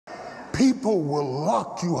People will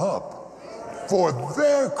lock you up for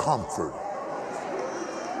their comfort.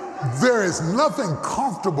 There is nothing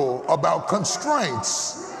comfortable about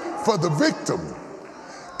constraints for the victim.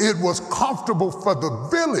 It was comfortable for the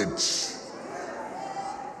village,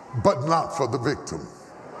 but not for the victim.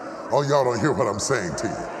 Oh, y'all don't hear what I'm saying to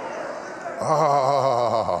you.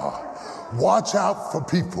 Watch out for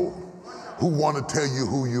people who want to tell you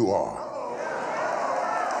who you are.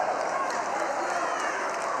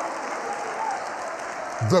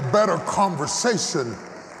 The better conversation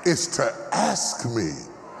is to ask me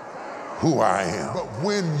who I am. But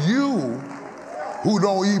when you, who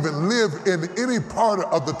don't even live in any part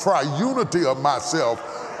of the triunity of myself,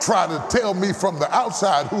 try to tell me from the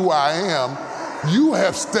outside who I am, you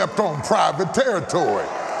have stepped on private territory.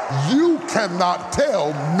 You cannot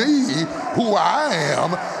tell me who I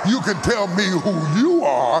am. You can tell me who you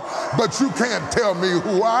are, but you can't tell me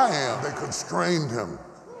who I am. They constrained him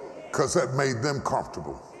because that made them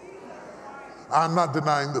comfortable. I'm not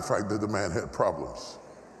denying the fact that the man had problems.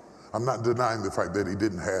 I'm not denying the fact that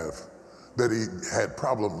he had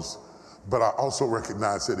problems, but I also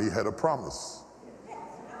recognize that he had a promise.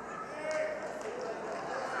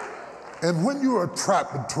 And when you are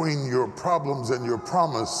trapped between your problems and your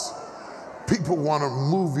promise, people want to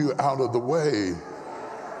move you out of the way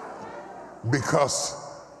because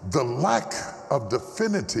the lack of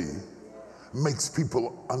definity makes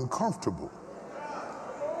people uncomfortable.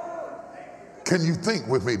 Can you think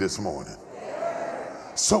with me this morning?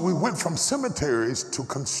 So we went from cemeteries to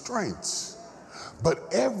constraints,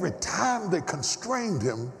 but every time they constrained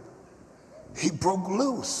him, he broke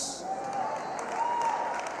loose.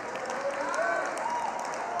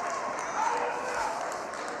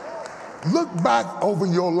 Look back over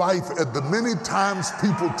your life at the many times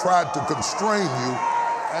people tried to constrain you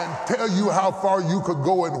and tell you how far you could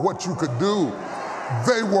go and what you could do.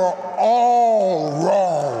 They were all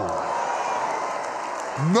wrong.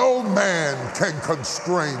 No man can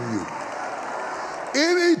constrain you.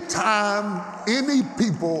 Anytime any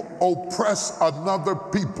people oppress another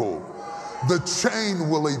people, the chain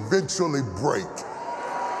will eventually break.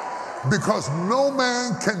 Because no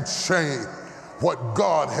man can change what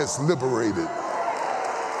God has liberated.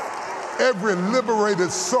 Every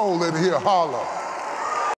liberated soul in here, holler.